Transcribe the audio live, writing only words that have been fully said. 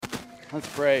Let's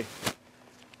pray.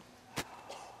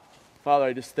 Father,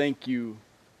 I just thank you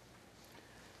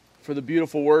for the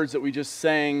beautiful words that we just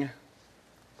sang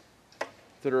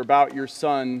that are about your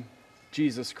Son,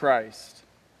 Jesus Christ,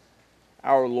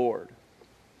 our Lord.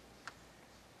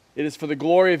 It is for the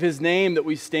glory of His name that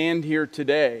we stand here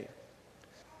today.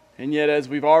 And yet, as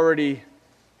we've already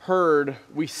heard,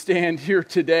 we stand here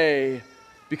today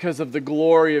because of the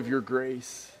glory of your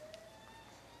grace.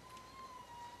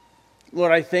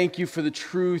 Lord, I thank you for the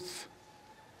truth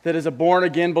that as a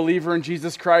born-again believer in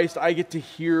Jesus Christ, I get to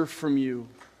hear from you.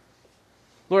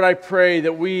 Lord, I pray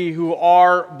that we who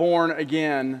are born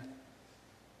again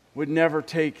would never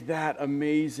take that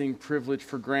amazing privilege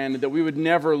for granted, that we would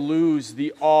never lose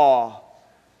the awe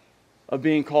of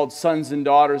being called sons and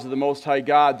daughters of the Most High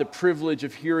God, the privilege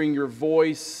of hearing your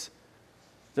voice,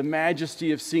 the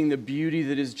majesty of seeing the beauty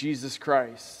that is Jesus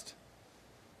Christ.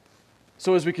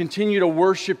 So as we continue to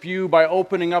worship you by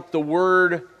opening up the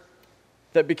Word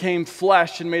that became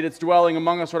flesh and made its dwelling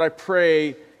among us, Lord, I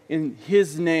pray in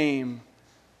His name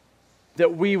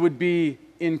that we would be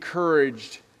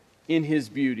encouraged in His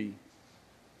beauty.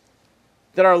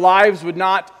 That our lives would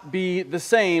not be the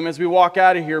same as we walk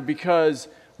out of here because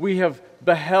we have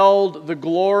beheld the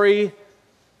glory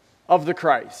of the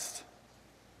Christ.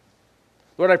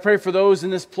 Lord, I pray for those in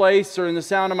this place or in the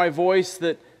sound of my voice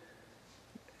that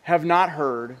have not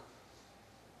heard,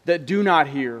 that do not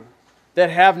hear, that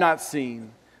have not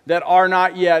seen, that are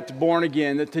not yet born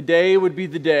again, that today would be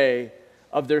the day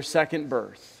of their second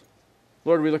birth.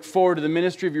 Lord, we look forward to the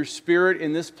ministry of your Spirit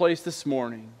in this place this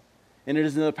morning. And it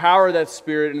is in the power of that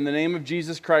Spirit and in the name of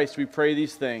Jesus Christ we pray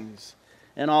these things.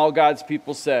 And all God's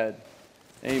people said,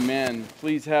 amen.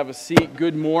 Please have a seat.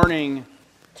 Good morning.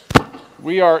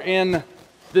 We are in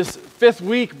this fifth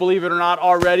week, believe it or not,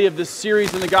 already of this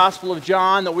series in the Gospel of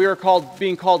John that we are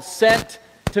being called Sent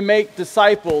to Make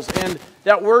Disciples. And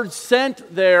that word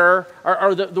sent there,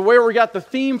 or the way we got the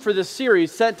theme for this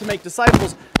series, Sent to Make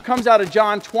Disciples, comes out of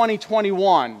John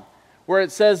 20:21, where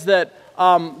it says that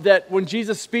when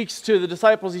Jesus speaks to the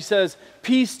disciples, He says,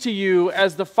 "Peace to you,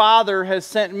 as the Father has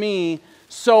sent me,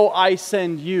 so I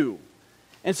send you."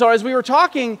 And so as we were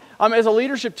talking as a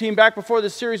leadership team back before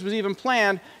this series was even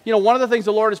planned, one of the things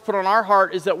the Lord has put on our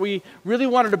heart is that we really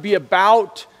wanted to be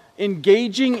about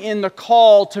engaging in the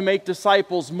call to make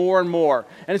disciples more and more.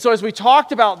 And so as we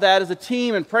talked about that as a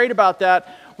team and prayed about that,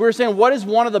 we were saying, what is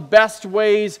one of the best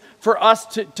ways for us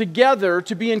together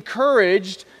to be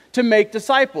encouraged to make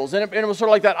disciples? And it was sort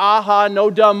of like that aha, no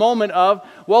duh moment of,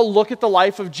 well, look at the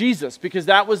life of Jesus, because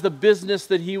that was the business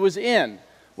that He was in,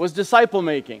 was disciple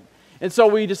making. And so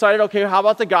we decided, okay, how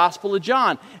about the Gospel of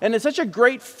John? And it's such a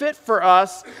great fit for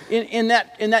us in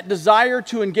that desire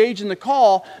to engage in the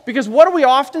call, because what do we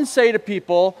often say to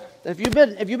people? If you've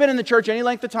been in the church any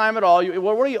length of time at all,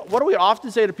 what do we often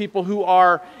say to people who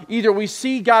are either we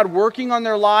see God working on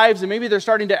their lives and maybe they're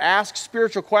starting to ask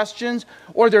spiritual questions,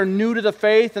 or they're new to the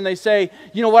faith and they say,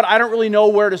 you know what, I don't really know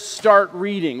where to start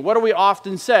reading. What do we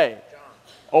often say?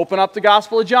 Open up the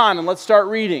Gospel of John and let's start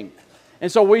reading.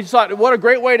 And so we thought, what a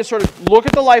great way to sort of look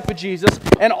at the life of Jesus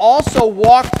and also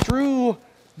walk through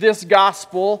this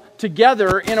gospel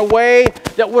together in a way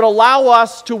that would allow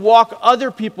us to walk other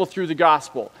people through the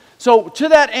gospel. So to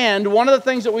that end, one of the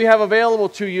things that we have available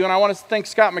to you, and I want to thank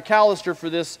Scott McAllister for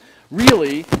this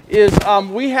really, is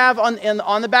we have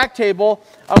on the back table,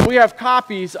 we have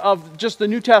copies of just the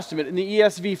New Testament in the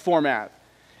ESV format.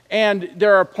 And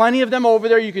there are plenty of them over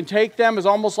there. You can take them as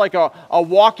almost like a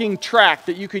walking track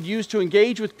that you could use to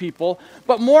engage with people.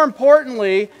 But more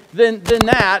importantly than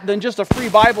just a free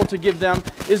Bible to give them,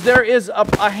 is there is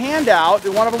a handout,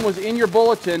 and one of them was in your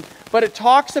bulletin, but it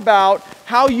talks about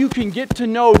how you can get to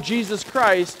know Jesus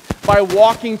Christ by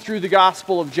walking through the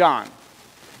Gospel of John.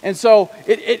 And so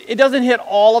it doesn't hit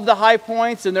all of the high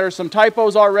points, and there are some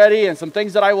typos already and some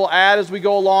things that I will add as we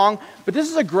go along. But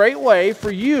this is a great way for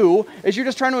you, as you're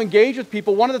just trying to engage with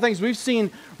people. One of the things we've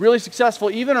seen really successful,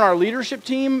 even in our leadership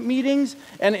team meetings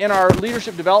and in our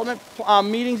leadership development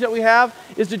meetings that we have,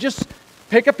 is to just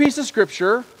pick a piece of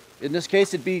Scripture. In this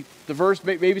case, it'd be the verse,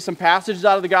 maybe some passages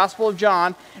out of the Gospel of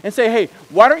John, and say, hey,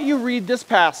 why don't you read this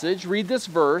passage, read this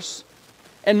verse,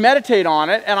 and meditate on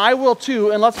it, and I will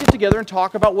too, and let's get together and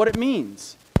talk about what it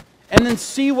means. And then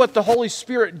see what the Holy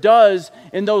Spirit does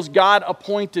in those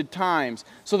God-appointed times.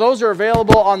 So those are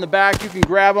available on the back. You can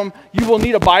grab them. You will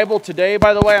need a Bible today,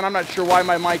 by the way, and I'm not sure why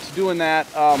my mic's doing that,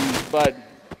 but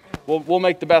we'll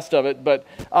make the best of it. But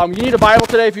you need a Bible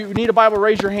today. If you need a Bible,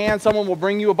 raise your hand. Someone will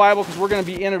bring you a Bible, because we're going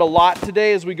to be in it a lot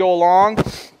today as we go along.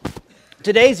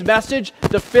 Today's message,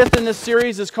 the fifth in this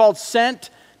series, is called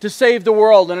Sent to Save the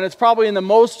World, and it's probably in the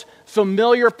most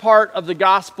familiar part of the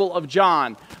Gospel of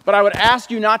John. But I would ask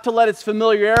you not to let its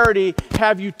familiarity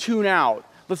have you tune out.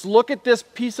 Let's look at this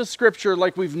piece of Scripture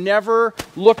like we've never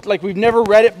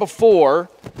read it before,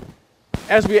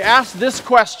 as we ask this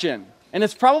question. And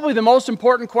it's probably the most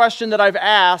important question that I've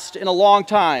asked in a long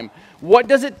time. What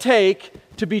does it take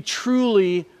to be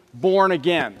truly born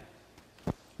again?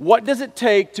 What does it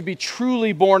take to be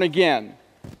truly born again?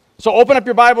 So open up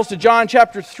your Bibles to John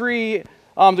chapter 3,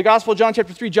 the Gospel of John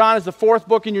chapter 3. John is the fourth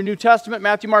book in your New Testament.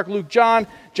 Matthew, Mark, Luke, John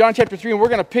chapter 3. And we're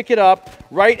going to pick it up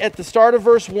right at the start of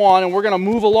verse 1, and we're going to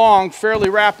move along fairly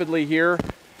rapidly here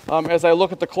as I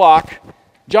look at the clock.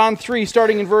 John 3,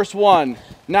 starting in verse 1.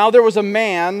 Now there was a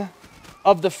man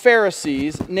of the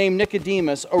Pharisees named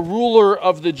Nicodemus, a ruler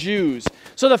of the Jews.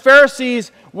 So the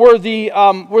Pharisees were the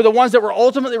ones that were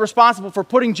ultimately responsible for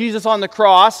putting Jesus on the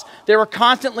cross. They were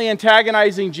constantly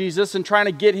antagonizing Jesus and trying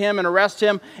to get him and arrest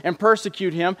him and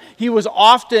persecute him. He was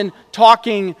often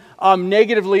talking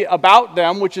negatively about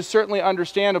them, which is certainly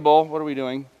understandable. What are we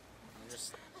doing?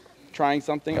 Trying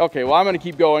something? Okay, well, I'm going to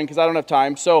keep going because I don't have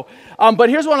time. So, but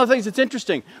here's one of the things that's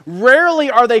interesting.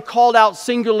 Rarely are they called out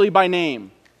singularly by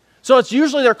name. So it's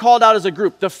usually they're called out as a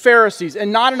group, the Pharisees,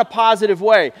 and not in a positive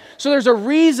way. So there's a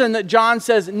reason that John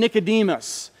says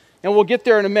Nicodemus, and we'll get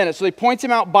there in a minute. So they point him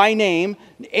out by name,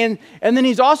 and then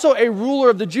he's also a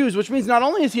ruler of the Jews, which means not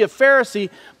only is he a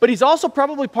Pharisee, but he's also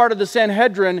probably part of the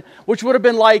Sanhedrin, which would have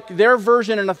been like their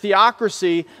version in a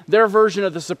theocracy, their version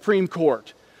of the Supreme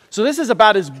Court. So this is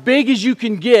about as big as you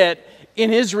can get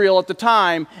in Israel at the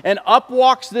time, and up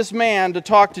walks this man to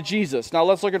talk to Jesus. Now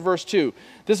let's look at verse 2.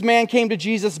 This man came to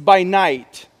Jesus by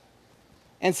night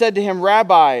and said to him,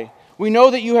 Rabbi, we know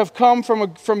that you have come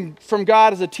from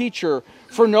God as a teacher,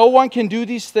 for no one can do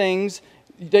these things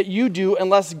that you do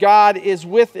unless God is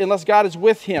with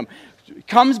him.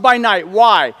 Comes by night.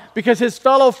 Why? Because his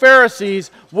fellow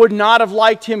Pharisees would not have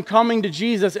liked him coming to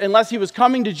Jesus unless he was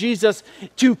coming to Jesus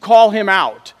to call him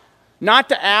out, not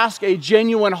to ask a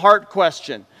genuine heart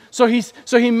question. So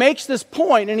he makes this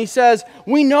point and he says,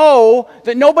 we know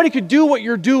that nobody could do what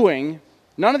you're doing.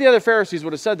 None of the other Pharisees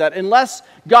would have said that unless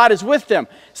God is with them.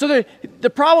 So the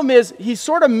problem is he's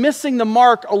sort of missing the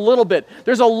mark a little bit.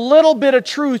 There's a little bit of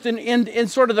truth in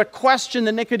sort of the question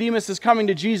that Nicodemus is coming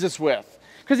to Jesus with.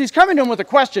 Because he's coming to him with a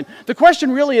question. The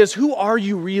question really is, who are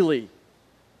you really?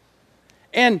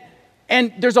 And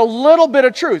there's a little bit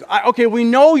of truth. Okay, we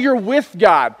know you're with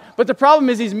God, but the problem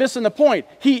is he's missing the point.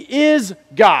 He is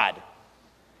God.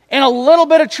 And a little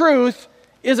bit of truth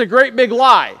is a great big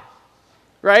lie,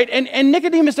 right? And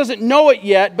Nicodemus doesn't know it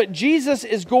yet, but Jesus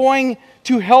is going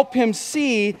to help him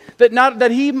see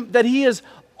that he is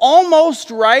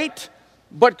almost right,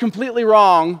 but completely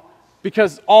wrong,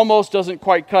 because almost doesn't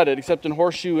quite cut it, except in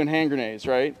horseshoe and hand grenades,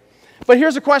 right? But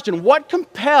here's a question. What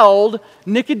compelled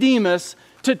Nicodemus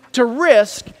to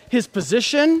risk his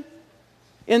position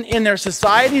in their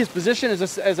society, his position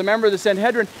as a member of the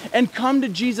Sanhedrin, and come to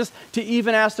Jesus to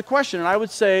even ask the question? And I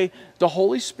would say the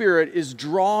Holy Spirit is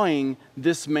drawing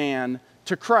this man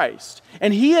to Christ.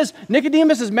 And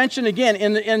Nicodemus is mentioned again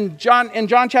in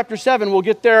John chapter 7. We'll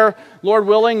get there, Lord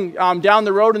willing, down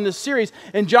the road in this series.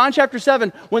 In John chapter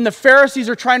 7, when the Pharisees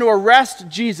are trying to arrest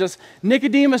Jesus,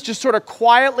 Nicodemus just sort of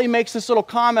quietly makes this little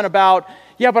comment about,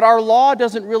 yeah, but our law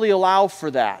doesn't really allow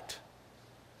for that.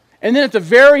 And then at the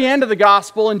very end of the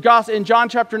gospel, in John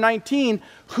chapter 19,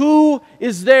 who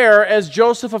is there as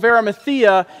Joseph of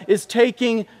Arimathea is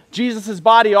taking Jesus'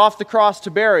 body off the cross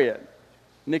to bury it?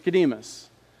 Nicodemus.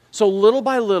 So little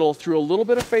by little, through a little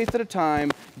bit of faith at a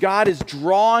time, God is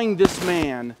drawing this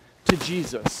man to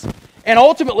Jesus. And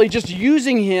ultimately just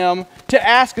using him to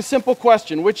ask a simple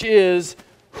question, which is,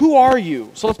 who are you?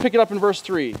 So let's pick it up in verse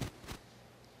 3.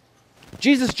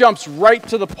 Jesus jumps right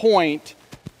to the point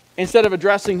instead of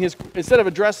addressing his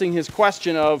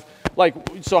question of, like,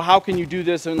 so how can you do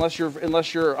this unless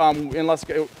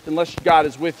God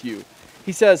is with you?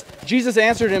 He says, Jesus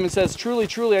answered him and says, truly,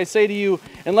 truly, I say to you,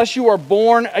 unless you are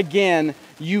born again,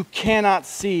 you cannot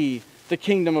see the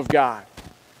kingdom of God.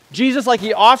 Jesus, like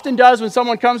he often does when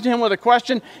someone comes to him with a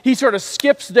question, he sort of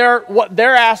skips what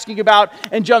they're asking about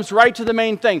and jumps right to the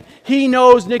main thing. He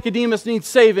knows Nicodemus needs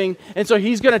saving, and so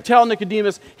he's going to tell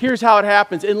Nicodemus, here's how it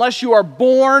happens. Unless you are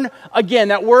born again,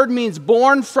 that word means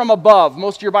born from above.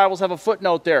 Most of your Bibles have a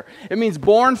footnote there. It means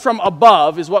born from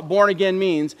above is what born again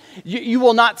means. You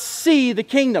will not see the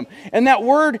kingdom. And that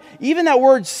word, even that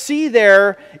word see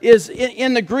there, is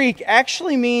in the Greek,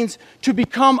 actually means to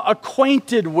become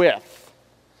acquainted with.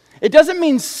 It doesn't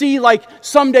mean see like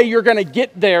someday you're going to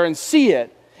get there and see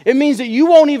it. It means that you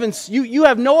won't even, you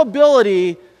have no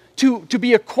ability to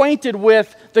be acquainted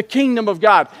with the kingdom of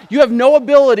God. You have no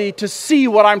ability to see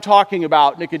what I'm talking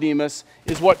about, Nicodemus,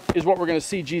 is what we're going to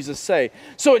see Jesus say.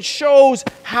 So it shows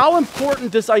how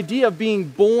important this idea of being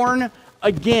born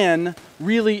again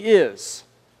really is.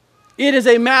 It is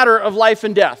a matter of life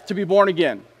and death to be born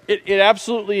again. It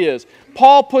absolutely is.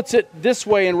 Paul puts it this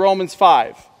way in Romans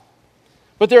 5.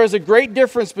 But there is a great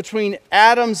difference between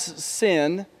Adam's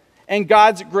sin and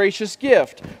God's gracious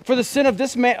gift. For the sin of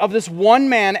this one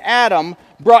man, Adam,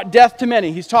 brought death to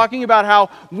many. He's talking about how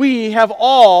we have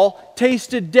all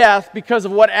tasted death because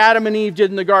of what Adam and Eve did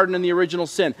in the garden in the original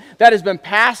sin. That has been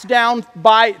passed down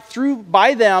by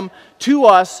them to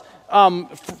us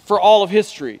for all of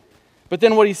history. But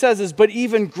then what he says is, but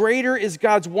even greater is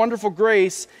God's wonderful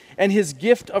grace and his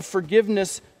gift of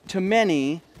forgiveness to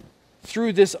many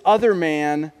through this other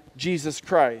man, Jesus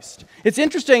Christ. It's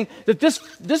interesting that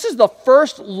this is the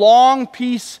first long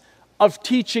piece of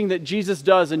teaching that Jesus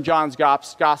does in John's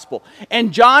gospel.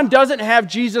 And John doesn't have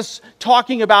Jesus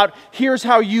talking about, here's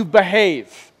how you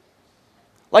behave.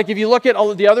 Like if you look at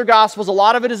the other gospels, a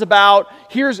lot of it is about,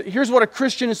 here's what a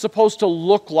Christian is supposed to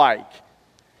look like.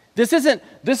 This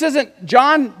isn't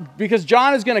John, because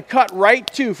John is going to cut right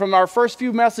to, from our first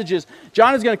few messages,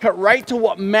 John is going to cut right to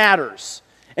what matters.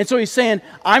 And so he's saying,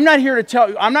 I'm not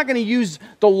going to use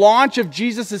the launch of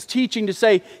Jesus' teaching to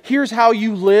say, here's how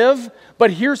you live,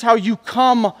 but here's how you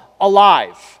come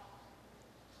alive.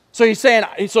 So he's saying,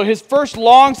 so his first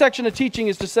long section of teaching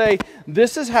is to say,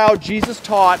 this is how Jesus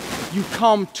taught you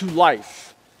come to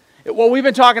life. What we've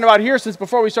been talking about here since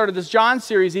before we started this John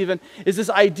series even, is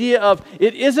this idea of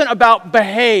it isn't about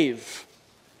behave.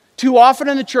 Too often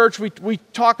in the church we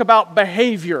talk about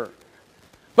behavior.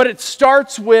 But it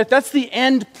starts with, that's the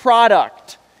end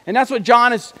product. And that's what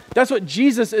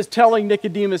Jesus is telling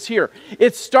Nicodemus here.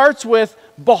 It starts with,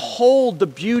 behold the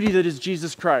beauty that is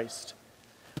Jesus Christ.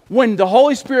 When the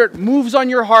Holy Spirit moves on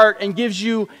your heart and gives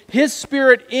you His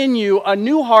Spirit in you, a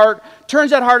new heart,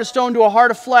 turns that heart of stone to a heart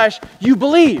of flesh, you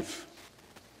believe.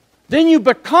 Then you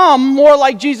become more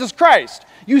like Jesus Christ.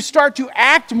 You start to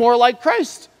act more like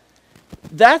Christ.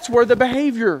 That's where the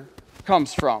behavior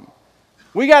comes from.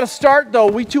 We got to start, though.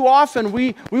 We too often,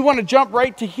 we want to jump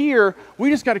right to here. We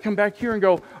just got to come back here and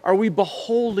go, are we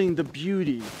beholding the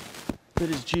beauty that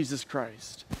is Jesus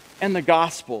Christ and the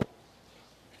gospel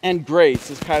and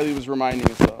grace, as Kylie was reminding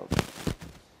us of?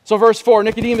 So verse 4,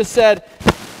 Nicodemus said,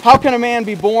 how can a man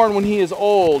be born when he is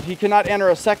old? He cannot enter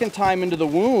a second time into the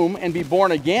womb and be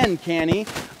born again, can he?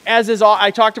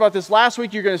 I talked about this last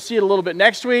week. You're going to see it a little bit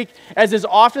next week. As is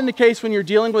often the case when you're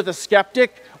dealing with a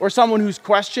skeptic or someone who's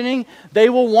questioning, they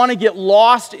will want to get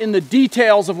lost in the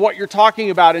details of what you're talking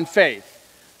about in faith.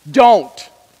 Don't,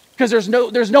 because there's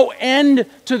no end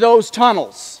to those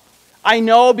tunnels. I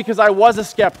know, because I was a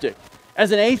skeptic.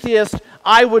 As an atheist,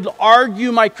 I would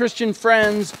argue my Christian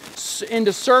friends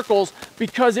into circles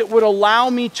because it would allow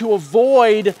me to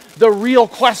avoid the real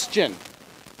question.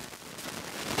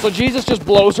 So Jesus just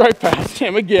blows right past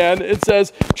him again. It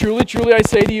says, truly, truly, I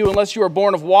say to you, unless you are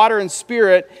born of water and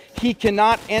spirit, he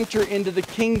cannot enter into the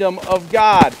kingdom of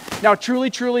God. Now, truly,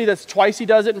 truly, that's twice he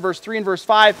does it in verse 3 and verse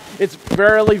 5. It's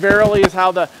verily, verily is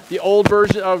how the old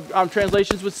version of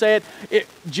translations would say it.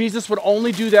 Jesus would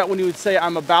only do that when he would say,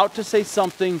 I'm about to say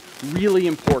something really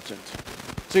important.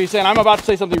 So he's saying, I'm about to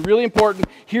say something really important.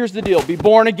 Here's the deal. Be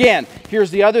born again.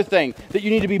 Here's the other thing, that you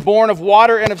need to be born of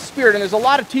water and of spirit. And there's a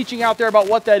lot of teaching out there about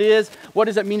what that is. What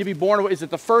does that mean to be born? Is it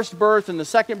the first birth and the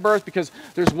second birth? Because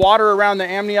there's water around the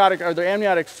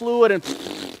amniotic fluid and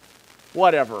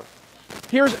whatever.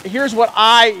 Here's what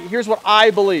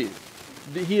I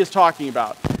believe that he is talking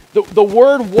about. The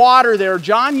word water there,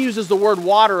 John uses the word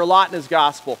water a lot in his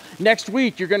gospel. Next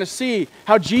week, you're going to see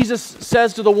how Jesus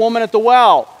says to the woman at the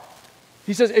well,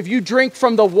 he says, if you drink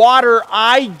from the water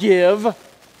I give,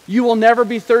 you will never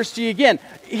be thirsty again.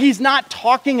 He's not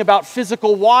talking about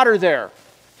physical water there.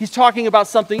 He's talking about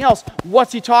something else.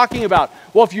 What's he talking about?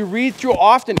 Well, if you read through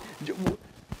often,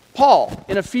 Paul,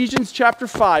 in Ephesians chapter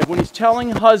 5, when he's telling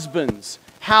husbands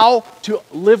how to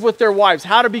live with their wives,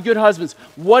 how to be good husbands,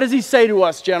 what does he say to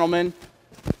us, gentlemen?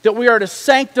 That we are to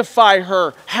sanctify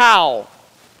her. How?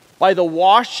 By the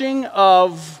washing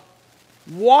of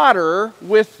water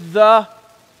with the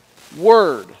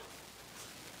word.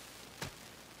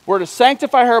 We're to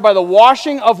sanctify her by the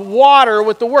washing of water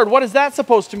with the word. What is that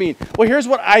supposed to mean? Well, here's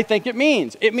what I think it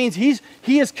means. It means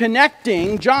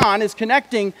John is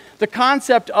connecting the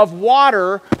concept of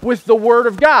water with the word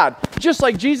of God, just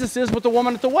like Jesus is with the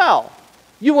woman at the well.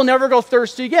 You will never go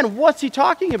thirsty again. What's he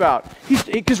talking about?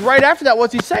 Because right after that,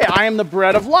 what's he say? I am the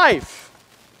bread of life.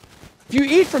 If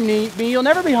you eat from me, you'll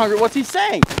never be hungry. What's he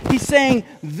saying? He's saying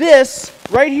this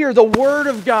right here, the Word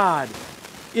of God,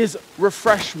 is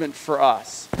refreshment for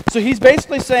us. So he's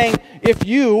basically saying, if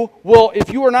you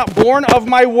are not born of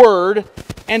my Word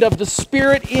and of the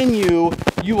Spirit in you,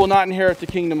 you will not inherit the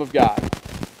kingdom of God.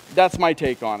 That's my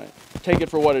take on it. Take it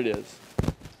for what it is.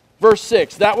 Verse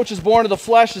 6, that which is born of the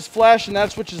flesh is flesh, and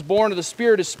that which is born of the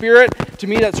Spirit is spirit. To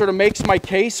me, that sort of makes my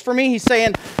case for me. He's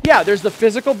saying, yeah, there's the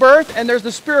physical birth and there's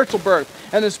the spiritual birth.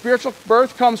 And the spiritual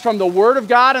birth comes from the Word of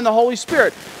God and the Holy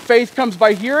Spirit. Faith comes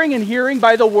by hearing, and hearing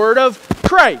by the Word of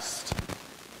Christ.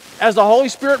 As the Holy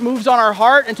Spirit moves on our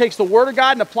heart and takes the Word of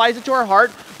God and applies it to our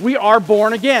heart, we are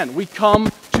born again. We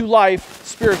come to life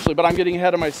spiritually, but I'm getting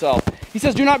ahead of myself. He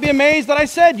says, do not be amazed that I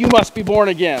said you must be born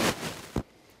again.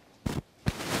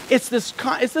 It's this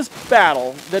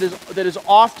battle that is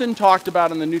often talked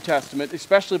about in the New Testament,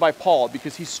 especially by Paul,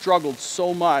 because he struggled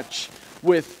so much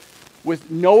with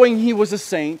knowing he was a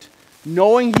saint,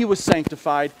 knowing he was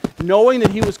sanctified, knowing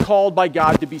that he was called by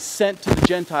God to be sent to the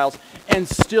Gentiles, and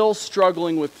still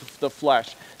struggling with the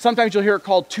flesh. Sometimes you'll hear it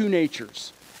called two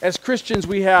natures. As Christians,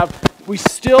 we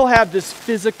still have this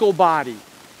physical body.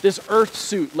 This earth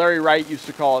suit, Larry Wright used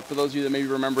to call it, for those of you that maybe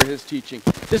remember his teaching.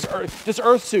 This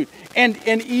earth suit. And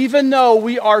even though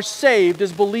we are saved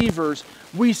as believers,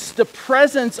 the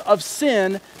presence of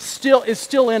sin is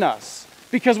still in us,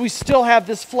 because we still have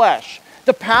this flesh.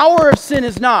 The power of sin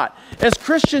is not. As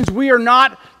Christians, we are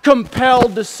not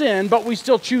compelled to sin, but we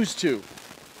still choose to.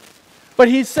 But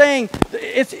he's saying,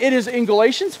 it is in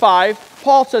Galatians 5,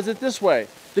 Paul says it this way.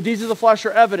 The deeds of the flesh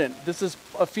are evident. This is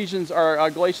Galatians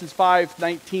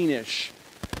 5:19-ish,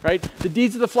 right? The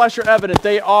deeds of the flesh are evident.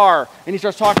 They are, and he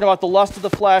starts talking about the lust of the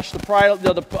flesh, the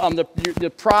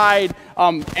pride,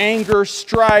 anger,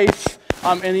 strife,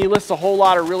 and he lists a whole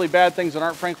lot of really bad things that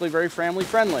aren't, frankly, very family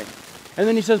friendly. And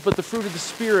then he says, but the fruit of the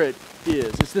Spirit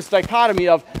is. It's this dichotomy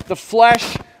of the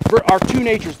flesh, our two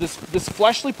natures, this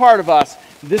fleshly part of us.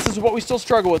 This is what we still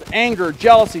struggle with: anger,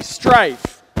 jealousy,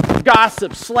 strife,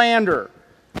 gossip, slander.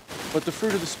 But the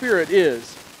fruit of the Spirit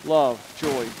is love,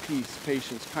 joy, peace,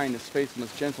 patience, kindness,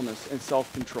 faithfulness, gentleness, and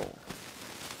self-control.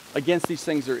 Against these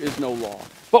things there is no law.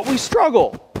 But we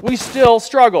struggle. We still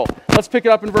struggle. Let's pick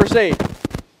it up in verse 8. It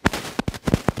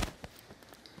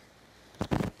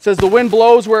says, the wind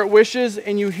blows where it wishes,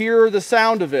 and you hear the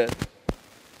sound of it,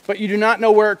 but you do not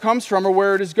know where it comes from or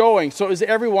where it is going. So is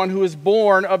everyone who is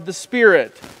born of the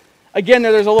Spirit. Again,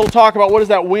 there's a little talk about what is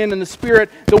that wind and the Spirit.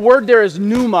 The word there is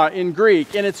pneuma in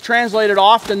Greek, and it's translated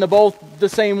often both the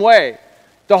same way.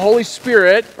 The Holy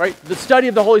Spirit, right? The study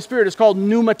of the Holy Spirit is called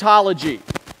pneumatology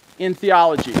in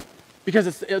theology, because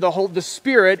the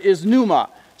Spirit is pneuma.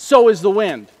 So is the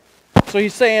wind. So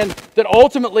he's saying that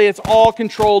ultimately it's all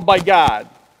controlled by God.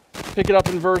 Pick it up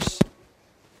in verse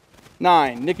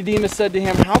 9. Nicodemus said to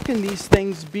him, how can these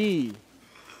things be?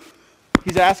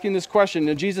 He's asking this question.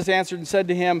 And Jesus answered and said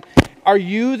to him, are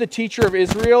you the teacher of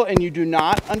Israel and you do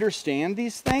not understand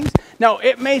these things? Now,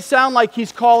 it may sound like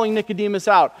he's calling Nicodemus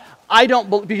out. I don't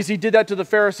believe, because he did that to the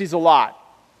Pharisees a lot.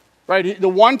 Right? The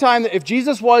one time that if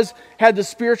Jesus had the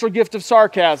spiritual gift of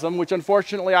sarcasm, which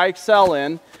unfortunately I excel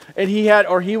in, and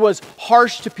he was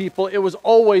harsh to people, it was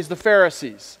always the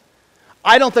Pharisees.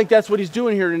 I don't think that's what he's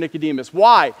doing here to Nicodemus.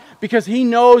 Why? Because he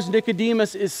knows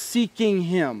Nicodemus is seeking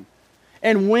him.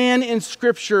 And when in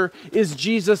Scripture is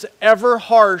Jesus ever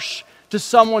harsh to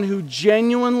someone who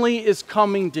genuinely is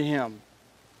coming to him?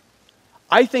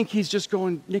 I think he's just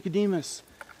going, Nicodemus,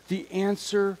 the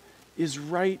answer is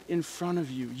right in front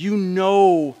of you. You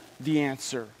know the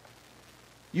answer.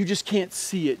 You just can't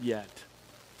see it yet.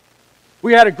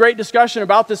 We had a great discussion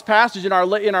about this passage in our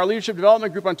leadership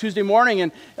development group on Tuesday morning,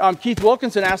 and Keith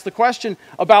Wilkinson asked the question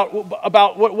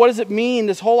about what does it mean,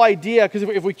 this whole idea, because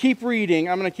if we keep reading,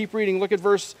 I'm going to keep reading, look at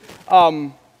verse,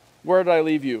 where did I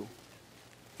leave you?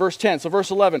 Verse 10, so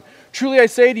verse 11. Truly I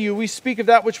say to you, we speak of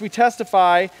that which we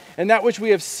testify, and that which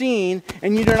we have seen,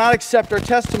 and you do not accept our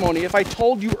testimony. If I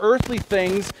told you earthly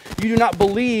things, you do not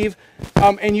believe,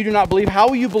 and you do not believe, how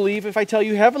will you believe if I tell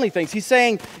you heavenly things? He's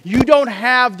saying, you don't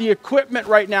have the equipment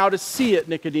right now to see it,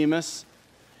 Nicodemus.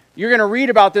 You're going to read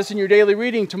about this in your daily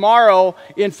reading tomorrow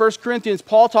in 1 Corinthians.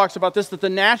 Paul talks about this, that the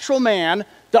natural man,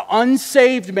 the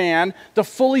unsaved man, the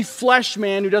fully flesh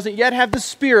man who doesn't yet have the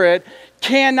Spirit,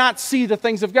 cannot see the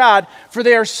things of God, for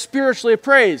they are spiritually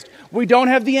appraised. We don't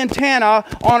have the antenna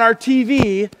on our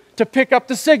TV to pick up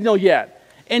the signal yet,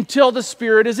 until the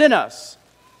Spirit is in us.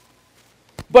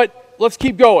 But let's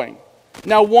keep going.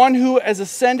 Now one who has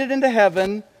ascended into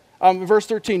heaven, verse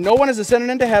 13, no one has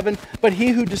ascended into heaven, but he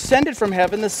who descended from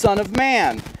heaven, the Son of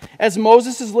Man. as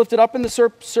Moses is lifted up in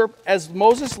the as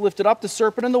Moses lifted up the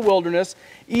serpent in the wilderness,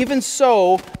 even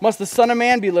so must the Son of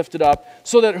Man be lifted up,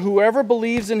 so that whoever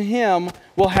believes in him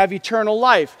will have eternal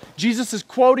life. Jesus is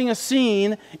quoting a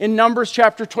scene in Numbers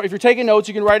chapter 20. If you're taking notes,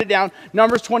 you can write it down.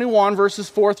 Numbers 21, verses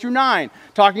 4 through 9,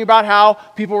 talking about how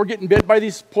people were getting bit by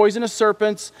these poisonous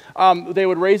serpents. They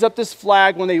would raise up this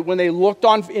flag when they looked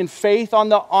on in faith on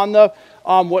the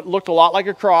what looked a lot like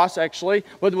a cross, actually.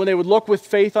 But when they would look with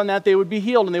faith on that, they would be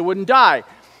healed and they wouldn't die.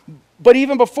 But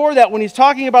even before that, when he's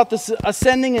talking about this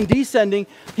ascending and descending,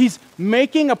 he's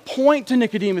making a point to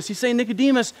Nicodemus. He's saying,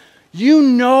 Nicodemus, you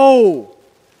know.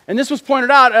 And this was pointed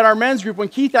out at our men's group when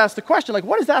Keith asked the question, like,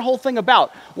 what is that whole thing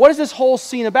about? What is this whole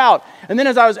scene about? And then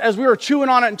as we were chewing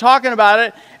on it and talking about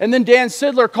it, and then Dan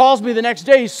Sidler calls me the next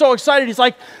day. He's so excited. He's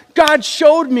like, God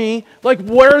showed me like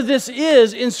where this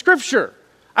is in Scripture.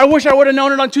 I wish I would have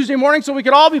known it on Tuesday morning so we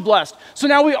could all be blessed. So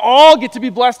now we all get to be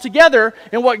blessed together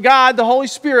in what God, the Holy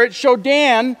Spirit, showed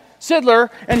Dan Sidler,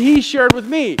 and he shared with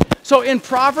me. So in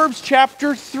Proverbs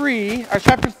chapter 30,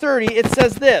 it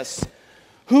says this: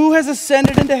 who has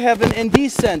ascended into heaven and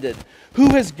descended? Who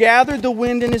has gathered the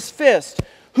wind in his fist?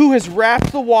 Who has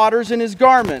wrapped the waters in his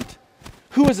garment?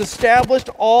 Who has established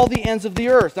all the ends of the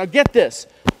earth? Now get this.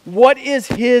 What is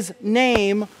his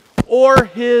name or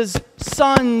his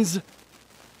son's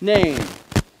name?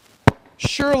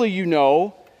 Surely you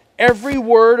know, every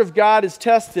word of God is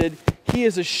tested. He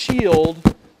is a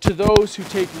shield to those who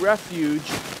take refuge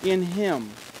in him.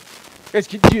 Guys,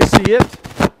 do you see it?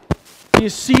 Do you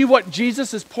see what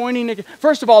Jesus is pointing to?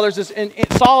 First of all, there's this, and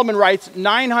Solomon writes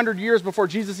 900 years before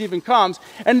Jesus even comes,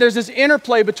 and there's this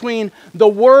interplay between the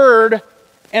Word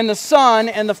and the Son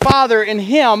and the Father and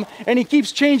him, and he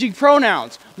keeps changing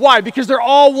pronouns. Why? Because they're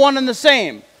all one and the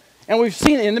same. And we've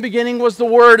seen it. In the beginning was the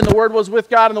Word, and the Word was with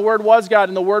God, and the Word was God,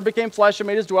 and the Word became flesh and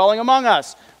made his dwelling among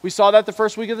us. We saw that the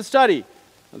first week of the study,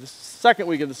 the second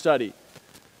week of the study.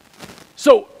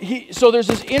 So there's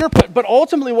this interplay, but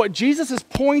ultimately what Jesus is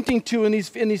pointing to in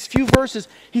these few verses,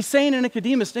 he's saying to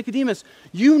Nicodemus,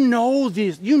 you know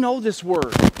this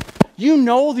Word. You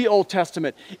know the Old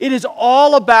Testament. It is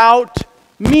all about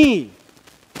me.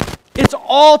 It's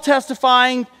all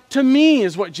testifying to me,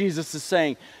 is what Jesus is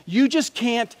saying. You just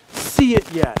can't see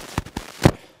it yet.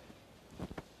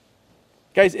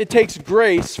 Guys, it takes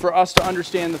grace for us to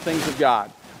understand the things of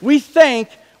God. We think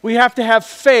we have to have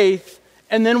faith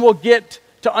and then we'll get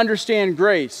to understand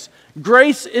grace.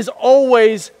 Grace is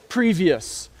always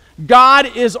previous.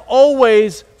 God is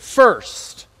always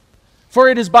first. For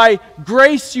it is by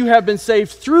grace you have been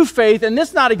saved through faith, and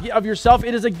this not of yourself,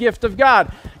 it is a gift of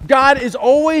God. God is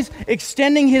always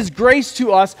extending his grace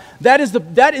to us. That is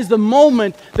the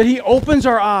moment that he opens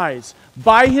our eyes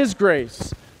by his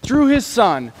grace through his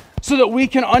Son so that we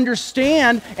can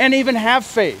understand and even have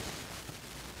faith.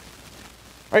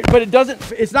 Right? But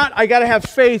it's not I got to have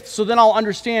faith so then I'll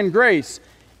understand grace.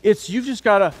 It's you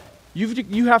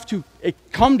have to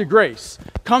come to grace.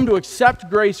 Come to accept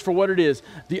grace for what it is,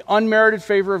 the unmerited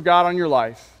favor of God on your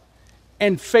life,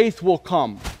 and faith will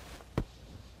come.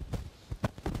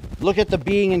 Look at the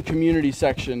being in community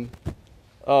section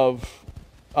of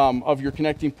your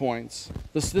connecting points.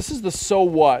 This is the so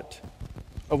what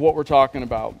of what we're talking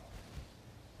about.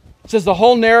 It says the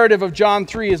whole narrative of John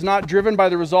 3 is not driven by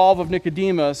the resolve of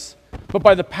Nicodemus, but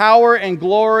by the power and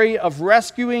glory of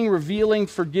rescuing, revealing,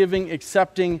 forgiving,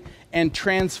 accepting, and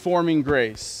transforming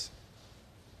grace.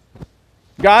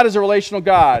 God is a relational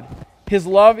God. His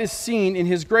love is seen in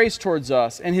his grace towards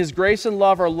us, and his grace and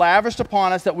love are lavished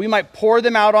upon us that we might pour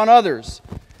them out on others.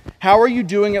 How are you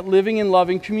doing at living in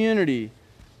loving community?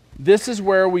 This is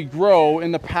where we grow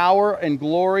in the power and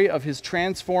glory of his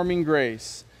transforming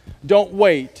grace. Don't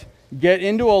wait. Get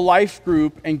into a life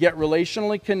group and get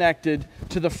relationally connected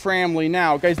to the family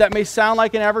now. Guys, that may sound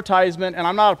like an advertisement, and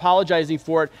I'm not apologizing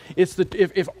for it. It's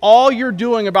if all you're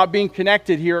doing about being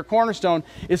connected here at Cornerstone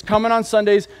is coming on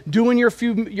Sundays, doing your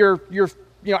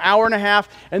hour and a half,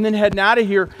 and then heading out of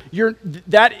here,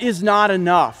 that is not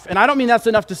enough. And I don't mean that's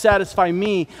enough to satisfy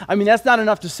me. I mean that's not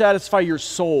enough to satisfy your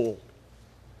soul.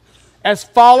 As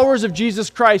followers of Jesus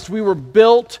Christ, we were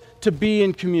built to be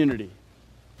in community.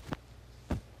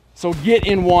 So get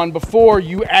in one before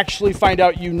you actually find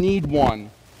out you need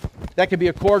one. That could be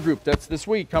a core group that's this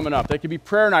week coming up. That could be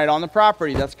prayer night on the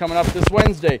property that's coming up this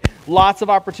Wednesday. Lots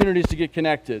of opportunities to get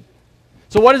connected.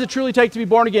 So what does it truly take to be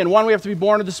born again? One, we have to be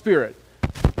born of the Spirit.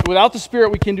 Without the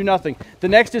Spirit, we can do nothing. The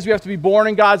next is we have to be born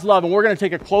in God's love. And we're going to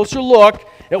take a closer look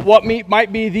at what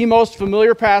might be the most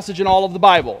familiar passage in all of the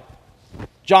Bible.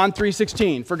 John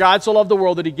 3:16, for God so loved the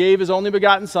world that he gave his only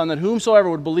begotten Son, that whomsoever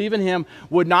would believe in him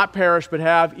would not perish but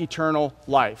have eternal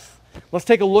life. Let's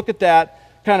take a look at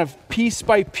that kind of piece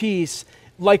by piece,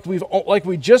 like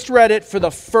we just read it for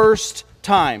the first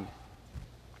time.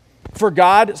 For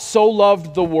God so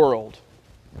loved the world.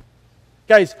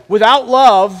 Guys, without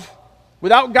love,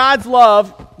 without God's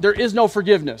love, there is no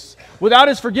forgiveness. Without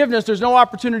His forgiveness, there's no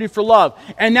opportunity for love.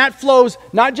 And that flows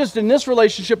not just in this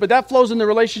relationship, but that flows in the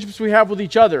relationships we have with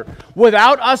each other.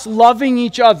 Without us loving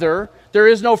each other, there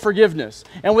is no forgiveness.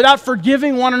 And without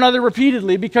forgiving one another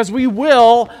repeatedly, because we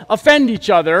will offend each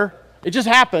other, it just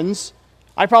happens.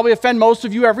 I probably offend most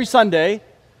of you every Sunday.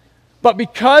 But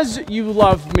because you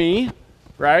love me,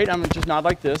 right? I'm just not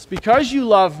like this. Because you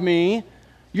love me,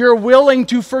 you're willing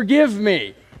to forgive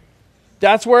me.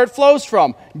 That's where it flows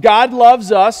from. God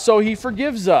loves us, so He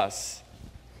forgives us.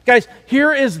 Guys,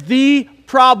 here is the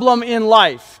problem in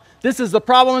life. This is the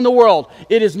problem in the world.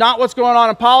 It is not what's going on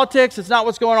in politics. It's not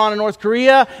what's going on in North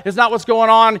Korea. It's not what's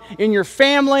going on in your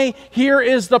family. Here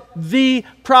is the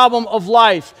problem of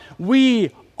life. We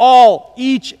all,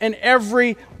 each and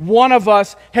every one of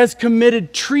us, has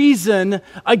committed treason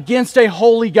against a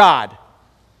holy God.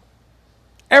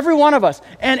 Every one of us.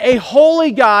 And a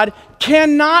holy God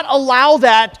cannot allow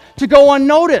that to go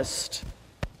unnoticed.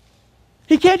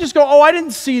 He can't just go, oh, I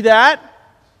didn't see that.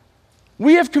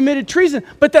 We have committed treason.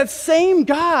 But that same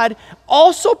God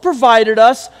also provided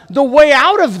us the way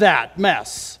out of that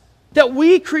mess that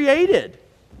we created.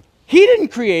 He didn't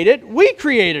create it. We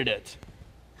created it.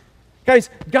 Guys,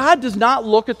 God does not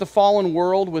look at the fallen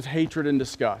world with hatred and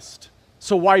disgust.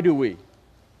 So why do we?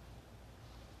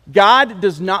 God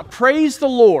does not, praise the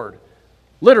Lord,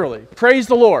 literally, praise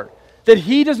the Lord, that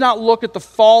He does not look at the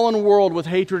fallen world with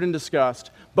hatred and disgust,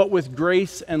 but with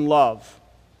grace and love.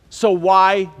 So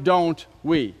why don't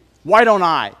we? Why don't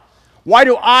I? Why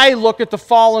do I look at the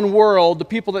fallen world, the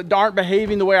people that aren't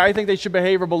behaving the way I think they should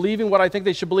behave or believing what I think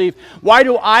they should believe? Why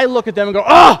do I look at them and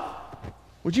go,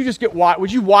 would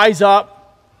you wise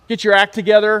up, get your act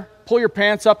together, pull your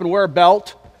pants up and wear a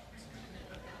belt?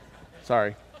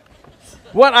 Sorry.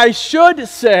 What I should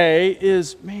say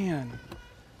is, man,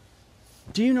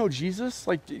 do you know Jesus?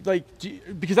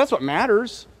 Because that's what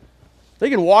matters. They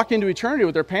can walk into eternity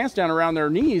with their pants down around their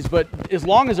knees, but as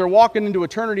long as they're walking into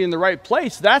eternity in the right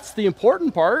place, that's the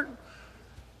important part.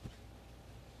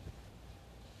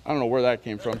 I don't know where that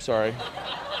came from, sorry.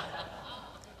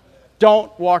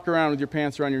 Don't walk around with your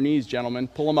pants around your knees, gentlemen.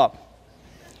 Pull them up.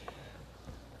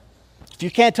 If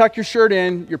you can't tuck your shirt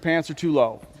in, your pants are too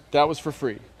low. That was for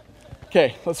free.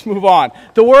 Okay, let's move on.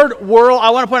 The word world,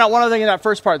 I want to point out one other thing in that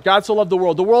first part. God so loved the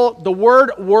world. The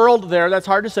word world there, that's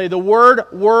hard to say. The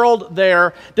word world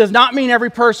there does not mean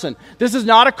every person. This is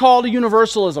not a call to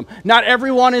universalism. Not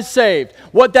everyone is saved.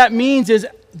 What that means is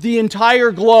the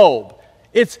entire globe.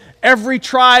 It's every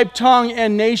tribe, tongue,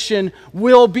 and nation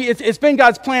will be. It's been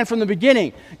God's plan from the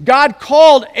beginning. God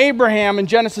called Abraham in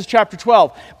Genesis chapter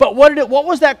 12. But what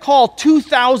was that call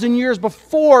 2,000 years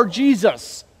before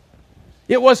Jesus?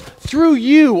 It was through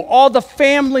you, all the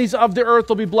families of the earth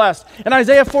will be blessed. In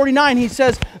Isaiah 49, he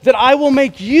says that I will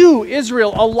make you,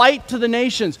 Israel, a light to the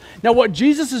nations. Now what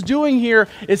Jesus is doing here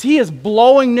is he is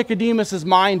blowing Nicodemus'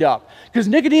 mind up. Because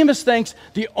Nicodemus thinks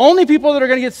the only people that are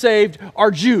going to get saved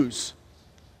are Jews.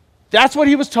 That's what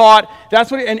he was taught.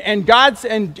 That's what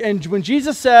and when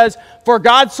Jesus says, for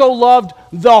God so loved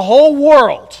the whole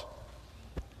world,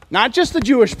 not just the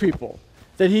Jewish people,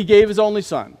 that he gave his only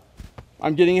son.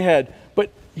 I'm getting ahead. But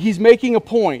he's making a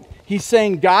point. He's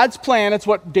saying God's plan, it's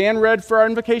what Dan read for our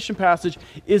invocation passage,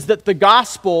 is that the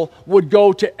gospel would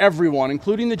go to everyone,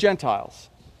 including the Gentiles.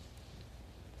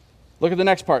 Look at the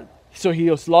next part. So he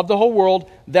loved the whole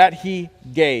world that he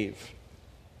gave.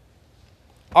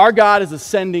 Our God is a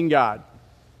sending God.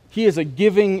 He is a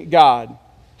giving God.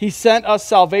 He sent us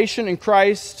salvation in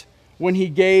Christ when he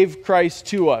gave Christ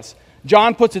to us.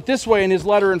 John puts it this way in his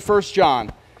letter in 1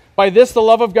 John. By this the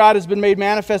love of God has been made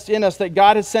manifest in us, that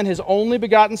God has sent his only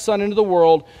begotten Son into the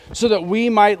world so that we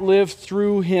might live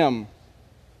through him.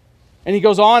 And he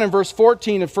goes on in verse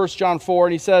 14 of 1 John 4,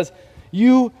 and he says,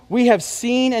 we have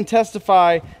seen and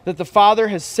testify that the Father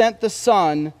has sent the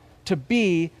Son to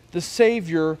be the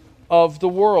Savior of the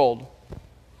world.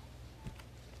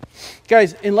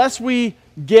 Guys, unless we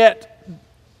get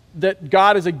that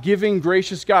God is a giving,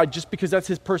 gracious God just because that's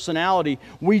his personality,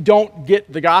 we don't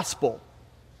get the gospel.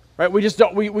 Right? We just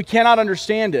don't. We cannot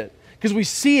understand it because we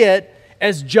see it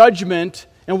as judgment.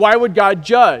 And why would God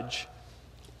judge?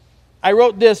 I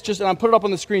wrote this and I'll put it up on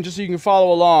the screen just so you can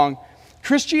follow along.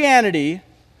 Christianity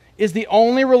is the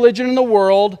only religion in the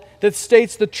world that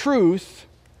states the truth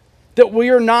that we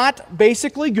are not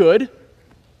basically good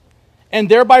and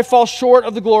thereby fall short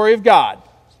of the glory of God.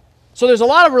 So there's a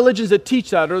lot of religions that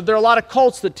teach that, or there are a lot of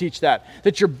cults that teach that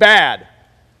you're bad.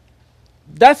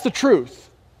 That's the truth.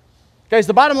 Guys,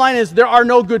 the bottom line is there are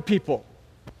no good people.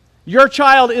 Your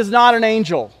child is not an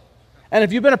angel. And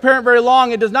if you've been a parent very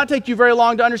long, it does not take you very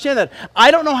long to understand that.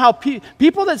 I don't know how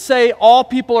people that say all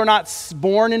people are not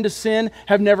born into sin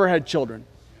have never had children.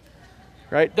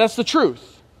 Right? That's the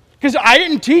truth. Because I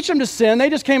didn't teach them to sin, they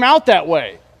just came out that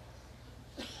way.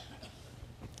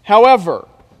 However,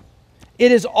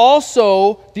 it is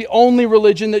also the only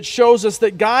religion that shows us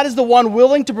that God is the one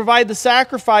willing to provide the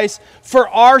sacrifice for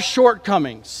our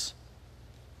shortcomings.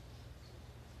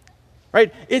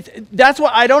 Right? That's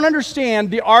what I don't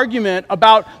understand the argument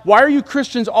about why are you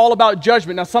Christians all about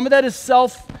judgment. Now, some of that is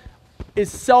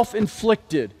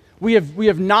self-inflicted. We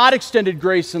have not extended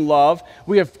grace and love.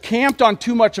 We have camped on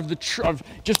too much of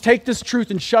just take this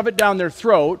truth and shove it down their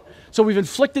throat. So we've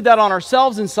inflicted that on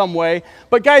ourselves in some way.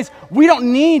 But guys, we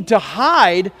don't need to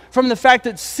hide from the fact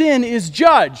that sin is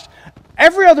judged.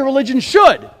 Every other religion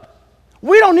should.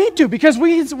 We don't need to, because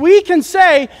we can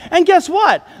say, and guess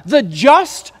what? The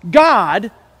just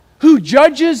God who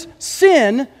judges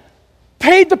sin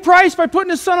paid the price by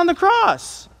putting his son on the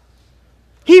cross.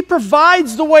 He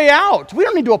provides the way out. We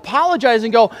don't need to apologize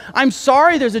and go, I'm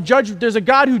sorry, there's a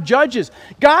God who judges.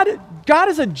 God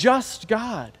is a just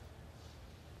God.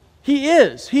 He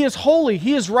is. He is holy.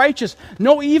 He is righteous.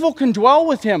 No evil can dwell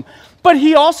with him. But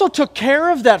he also took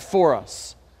care of that for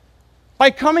us. By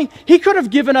coming, he could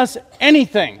have given us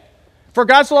anything. For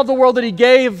God so loved the world that he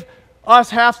gave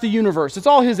us half the universe. It's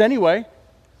all his anyway.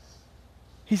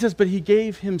 He says, but he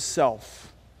gave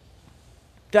himself.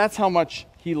 That's how much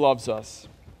he loves us.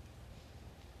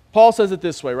 Paul says it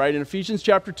this way, right? In Ephesians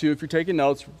chapter 2, if you're taking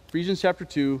notes, Ephesians chapter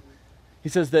 2, he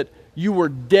says that you were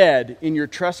dead in your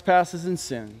trespasses and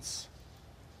sins.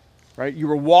 Right? You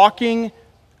were walking,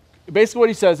 basically what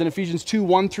he says in Ephesians 2,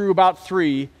 1 through about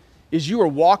 3, is you are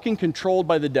walking controlled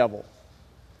by the devil.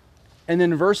 And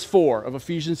then in verse 4 of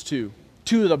Ephesians 2,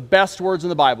 two of the best words in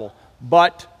the Bible,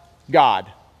 but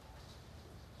God.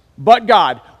 But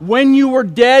God, when you were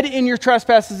dead in your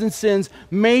trespasses and sins,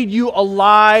 made you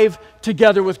alive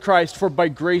together with Christ, for by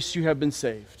grace you have been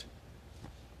saved.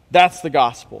 That's the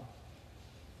gospel.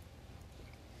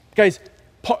 Guys,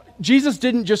 Jesus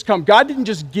didn't just come. God didn't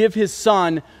just give his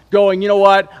son going, you know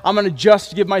what, I'm going to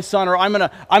just give my son, or I'm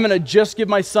going to just give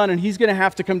my son, and he's going to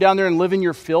have to come down there and live in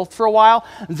your filth for a while.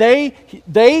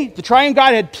 The triune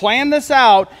God had planned this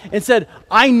out and said,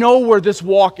 I know where this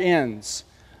walk ends.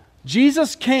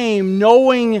 Jesus came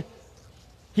down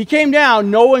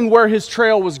knowing where his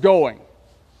trail was going.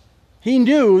 He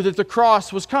knew that the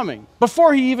cross was coming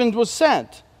before he even was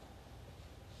sent.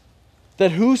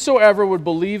 That whosoever would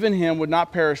believe in him would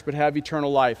not perish but have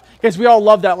eternal life. Guys, we all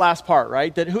love that last part,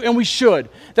 right? And we should.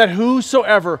 That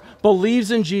whosoever believes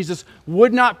in Jesus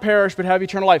would not perish but have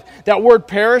eternal life. That word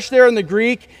perish there in the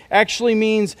Greek actually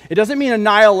means, it doesn't mean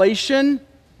annihilation.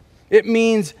 It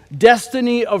means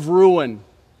destiny of ruin.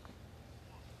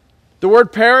 The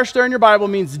word perish there in your Bible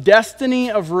means destiny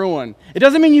of ruin. It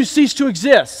doesn't mean you cease to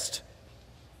exist.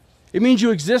 It means you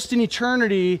exist in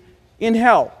eternity in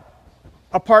hell.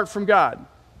 Apart from God,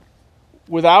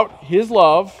 without his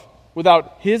love,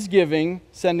 without his giving,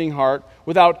 sending heart,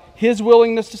 without his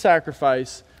willingness to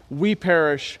sacrifice, we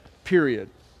perish, period.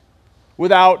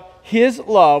 Without his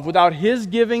love, without his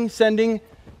giving, sending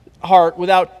heart,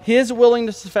 without his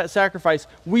willingness to sacrifice,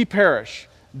 we perish.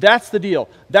 That's the deal.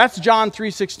 That's John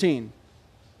 3:16.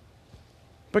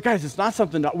 But guys, it's not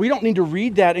something that we don't need to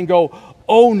read that and go,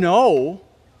 oh no.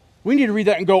 We need to read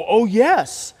that and go, oh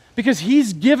yes, because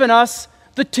he's given us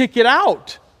the ticket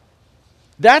out.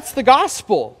 That's the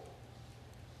gospel.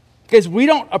 Guys, we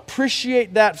don't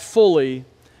appreciate that fully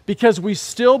because we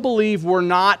still believe we're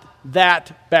not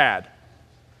that bad.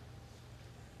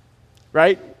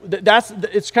 Right?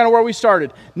 It's kind of where we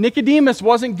started. Nicodemus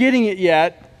wasn't getting it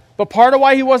yet, but part of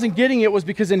why he wasn't getting it was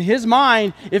because in his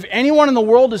mind, if anyone in the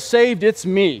world is saved, it's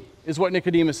me, is what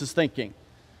Nicodemus is thinking.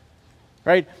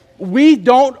 Right? We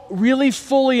don't really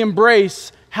fully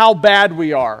embrace how bad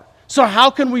we are. So how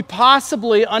can we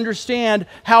possibly understand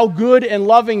how good and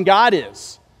loving God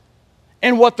is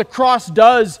and what the cross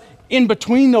does in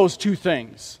between those two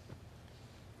things?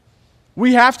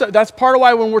 We have to, that's part of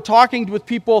why when we're talking with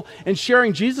people and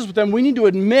sharing Jesus with them, we need to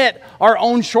admit our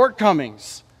own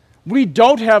shortcomings. We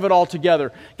don't have it all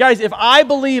together. Guys, if I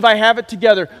believe I have it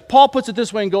together, Paul puts it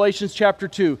this way in Galatians chapter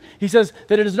 2. He says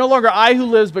that it is no longer I who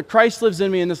lives, but Christ lives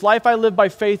in me. In this life I live by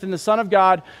faith in the Son of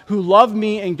God who loved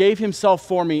me and gave himself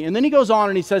for me. And then he goes on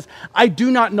and he says, I do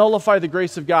not nullify the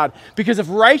grace of God. Because if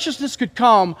righteousness could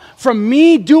come from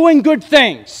me doing good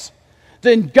things,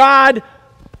 then God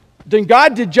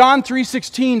did John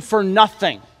 3:16 for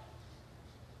nothing.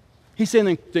 He's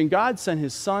saying, then God sent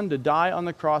his son to die on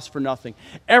the cross for nothing.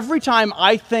 Every time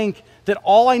I think that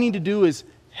all I need to do is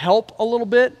help a little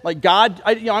bit, like God,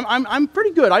 I'm pretty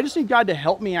good. I just need God to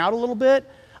help me out a little bit.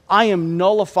 I am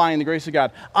nullifying the grace of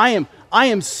God. I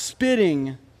am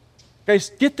spitting.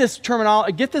 Guys, get this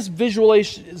terminology, get this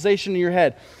visualization in your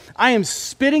head. I am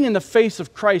spitting in the face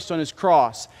of Christ on his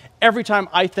cross every time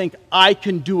I think I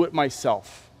can do it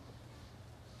myself.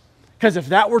 Because if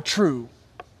that were true,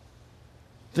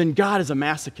 then God is a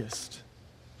masochist.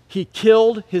 He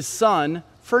killed his son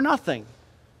for nothing.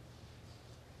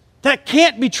 That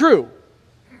can't be true,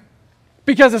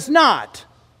 because it's not.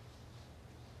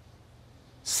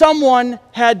 Someone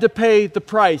had to pay the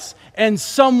price, and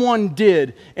someone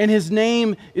did, and his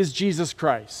name is Jesus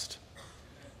Christ.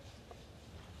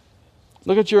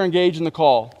 Look at your engage in the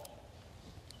call.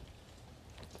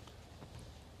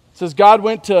 It says, God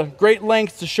went to great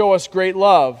lengths to show us great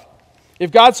love.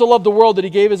 If God so loved the world that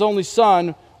he gave his only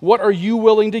son, what are you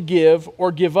willing to give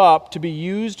or give up to be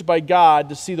used by God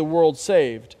to see the world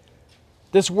saved?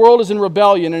 This world is in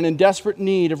rebellion and in desperate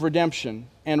need of redemption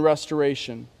and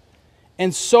restoration.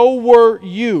 And so were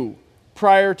you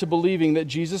prior to believing that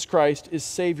Jesus Christ is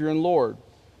Savior and Lord.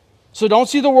 So don't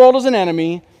see the world as an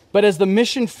enemy, but as the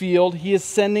mission field he is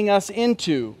sending us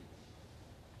into.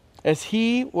 As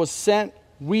he was sent,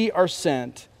 we are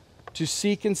sent to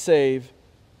seek and save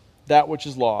that which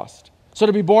is lost. So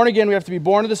to be born again, we have to be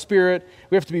born of the Spirit.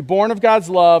 We have to be born of God's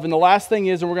love. And the last thing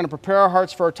is, and we're going to prepare our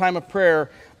hearts for our time of prayer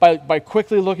by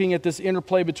quickly looking at this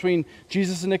interplay between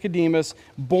Jesus and Nicodemus,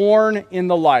 born in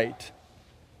the light.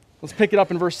 Let's pick it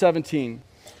up in verse 17.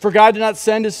 For God did not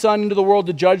send his Son into the world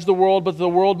to judge the world, but that the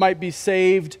world might be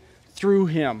saved through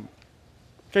him.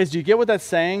 Guys, do you get what that's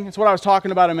saying? It's what I was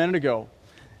talking about a minute ago.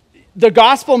 The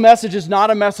gospel message is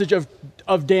not a message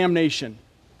of damnation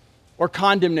or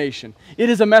condemnation. It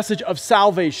is a message of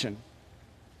salvation.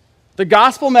 The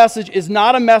gospel message is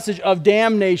not a message of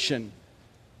damnation.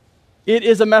 It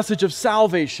is a message of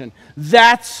salvation.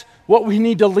 That's what we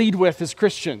need to lead with as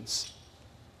Christians.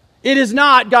 It is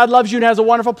not God loves you and has a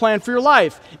wonderful plan for your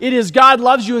life. It is God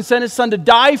loves you and sent his son to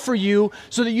die for you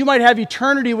so that you might have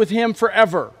eternity with him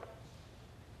forever.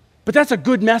 But that's a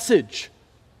good message.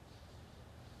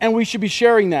 And we should be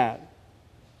sharing that.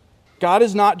 God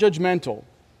is not judgmental,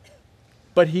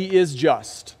 but he is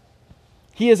just.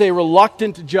 He is a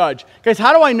reluctant judge. Guys,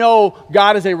 how do I know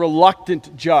God is a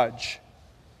reluctant judge?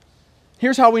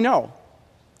 Here's how we know.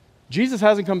 Jesus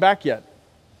hasn't come back yet.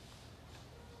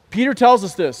 Peter tells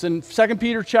us this in 2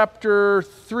 Peter chapter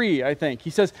 3, I think. He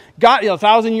says, God,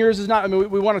 1,000 years is not,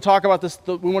 we want to talk about this,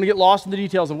 we want to get lost in the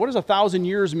details of what does 1,000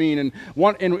 years mean, and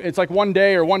it's like one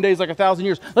day, or one day is like 1,000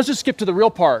 years. Let's just skip to the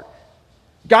real part.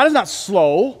 God is not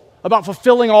slow about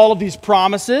fulfilling all of these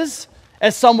promises,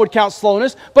 as some would count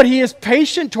slowness, but he is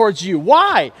patient towards you.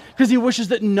 Why? Because he wishes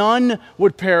that none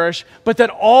would perish, but that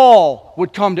all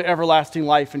would come to everlasting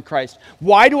life in Christ.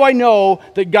 Why do I know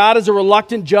that God is a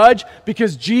reluctant judge?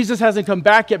 Because Jesus hasn't come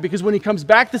back yet, because when he comes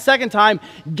back the second time,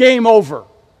 game over.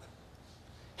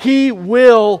 He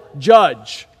will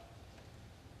judge.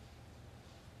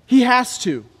 He has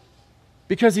to,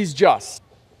 because he's just.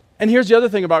 And here's the other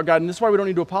thing about God, and this is why we don't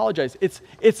need to apologize.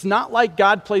 It's not like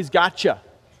God plays gotcha.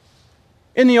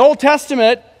 In the Old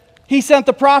Testament, he sent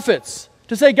the prophets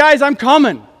to say, guys, I'm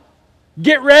coming.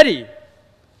 Get ready.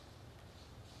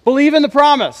 Believe in the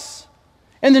promise.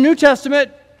 In the New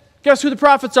Testament, guess who the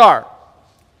prophets are?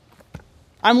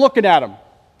 I'm looking at them.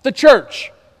 The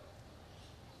church.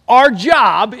 Our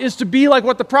job is to be like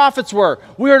what the prophets were.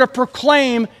 We are to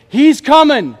proclaim, he's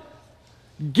coming.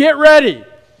 Get ready.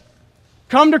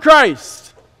 Come to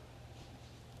Christ.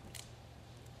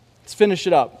 Let's finish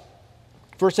it up.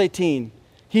 Verse 18.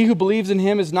 He who believes in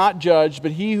him is not judged,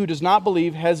 but he who does not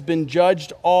believe has been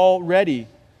judged already,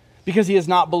 because he has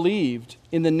not believed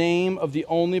in the name of the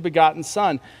only begotten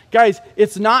Son. Guys,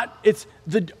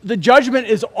 the judgment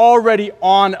is already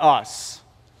on us.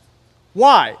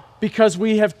 Why? Because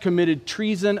we have committed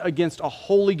treason against a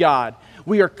holy God.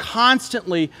 We are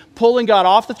constantly pulling God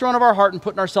off the throne of our heart and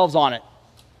putting ourselves on it.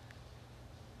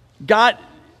 God,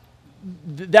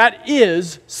 that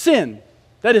is sin.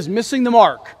 That is missing the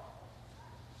mark.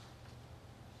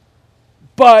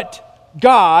 But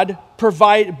God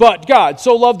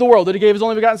so loved the world that he gave his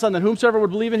only begotten Son, that whomsoever would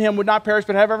believe in him would not perish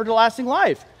but have everlasting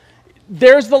life.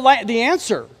 There's the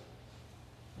answer.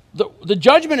 The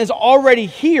judgment is already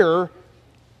here.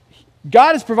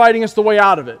 God is providing us the way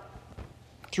out of it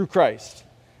through Christ.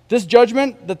 This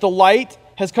judgment, that the light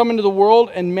has come into the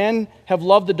world and men have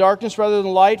loved the darkness rather than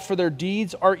the light, for their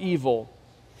deeds are evil.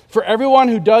 For everyone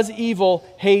who does evil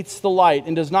hates the light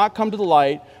and does not come to the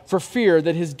light for fear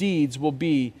that his deeds will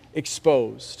be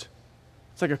exposed.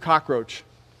 It's like a cockroach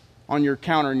on your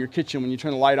counter in your kitchen when you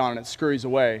turn the light on and it scurries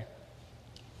away.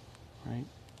 Right?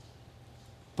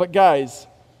 But guys,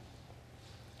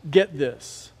 get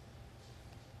this.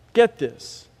 Get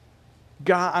this.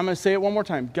 God, I'm going to say it one more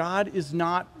time. God is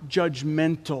not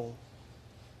judgmental,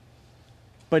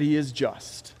 but he is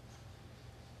just.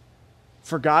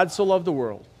 For God so loved the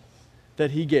world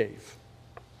that he gave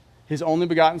his only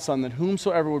begotten Son, that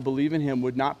whomsoever would believe in him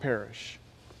would not perish,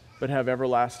 but have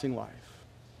everlasting life.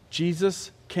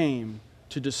 Jesus came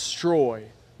to destroy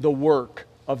the work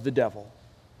of the devil.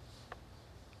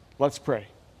 Let's pray.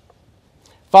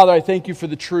 Father, I thank you for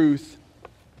the truth.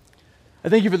 I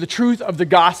thank you for the truth of the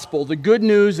gospel, the good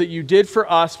news that you did for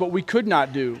us what we could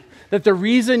not do. That the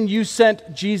reason you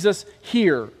sent Jesus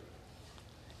here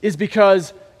is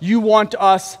because you want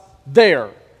us there.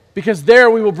 Because there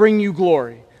we will bring you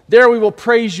glory. There we will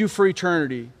praise you for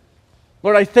eternity.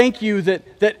 Lord, I thank you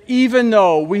that even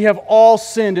though we have all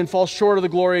sinned and fall short of the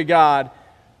glory of God,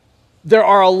 there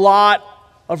are a lot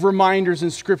of reminders in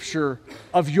Scripture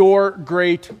of your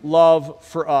great love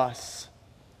for us.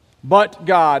 But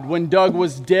God, when Doug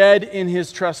was dead in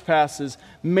his trespasses,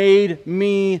 made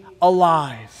me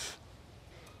alive.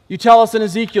 You tell us in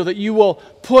Ezekiel that you will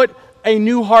put a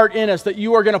new heart in us, that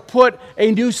you are going to put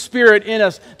a new spirit in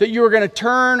us, that you are going to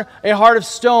turn a heart of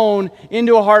stone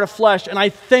into a heart of flesh. And I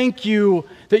thank you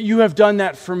that you have done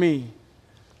that for me.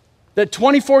 That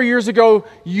 24 years ago,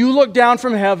 you looked down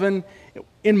from heaven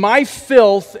in my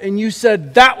filth and you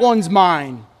said, that one's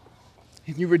mine.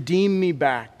 And you redeemed me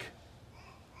back.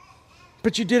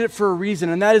 But you did it for a reason,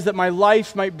 and that is that my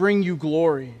life might bring you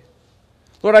glory.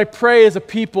 Lord, I pray as a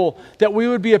people that we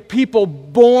would be a people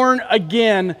born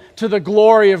again to the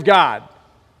glory of God.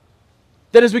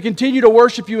 That as we continue to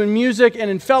worship you in music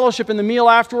and in fellowship in the meal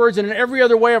afterwards and in every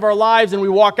other way of our lives, and we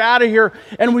walk out of here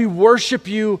and we worship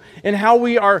you in how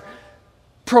we are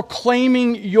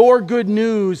proclaiming your good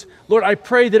news, Lord, I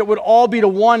pray that it would all be to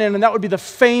one end, and that would be the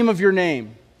fame of your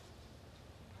name.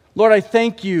 Lord, I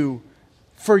thank you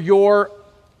for your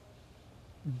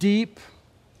deep,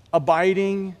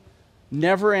 abiding,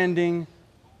 never-ending,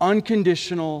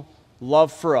 unconditional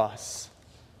love for us,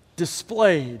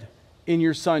 displayed in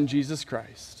your Son, Jesus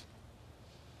Christ.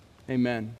 Amen.